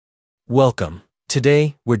Welcome.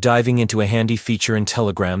 Today, we're diving into a handy feature in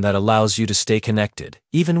Telegram that allows you to stay connected,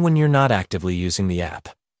 even when you're not actively using the app.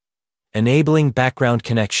 Enabling background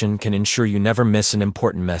connection can ensure you never miss an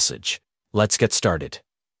important message. Let's get started.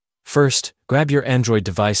 First, grab your Android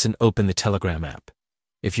device and open the Telegram app.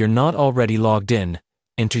 If you're not already logged in,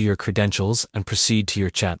 enter your credentials and proceed to your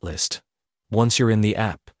chat list. Once you're in the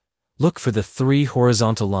app, look for the three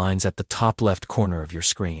horizontal lines at the top left corner of your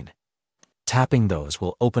screen. Tapping those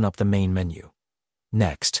will open up the main menu.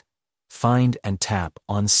 Next, find and tap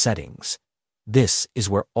on Settings. This is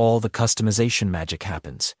where all the customization magic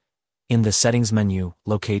happens. In the Settings menu,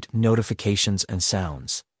 locate Notifications and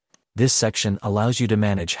Sounds. This section allows you to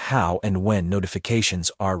manage how and when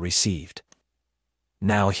notifications are received.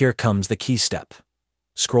 Now here comes the key step.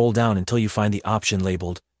 Scroll down until you find the option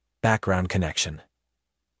labeled Background Connection.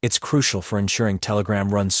 It's crucial for ensuring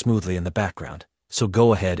Telegram runs smoothly in the background, so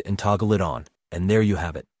go ahead and toggle it on, and there you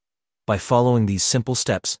have it. By following these simple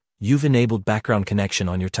steps, you've enabled background connection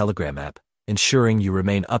on your Telegram app, ensuring you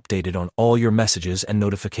remain updated on all your messages and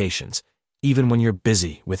notifications, even when you're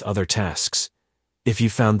busy with other tasks. If you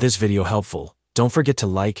found this video helpful, don't forget to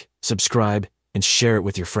like, subscribe, and share it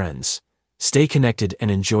with your friends. Stay connected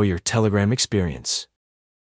and enjoy your Telegram experience.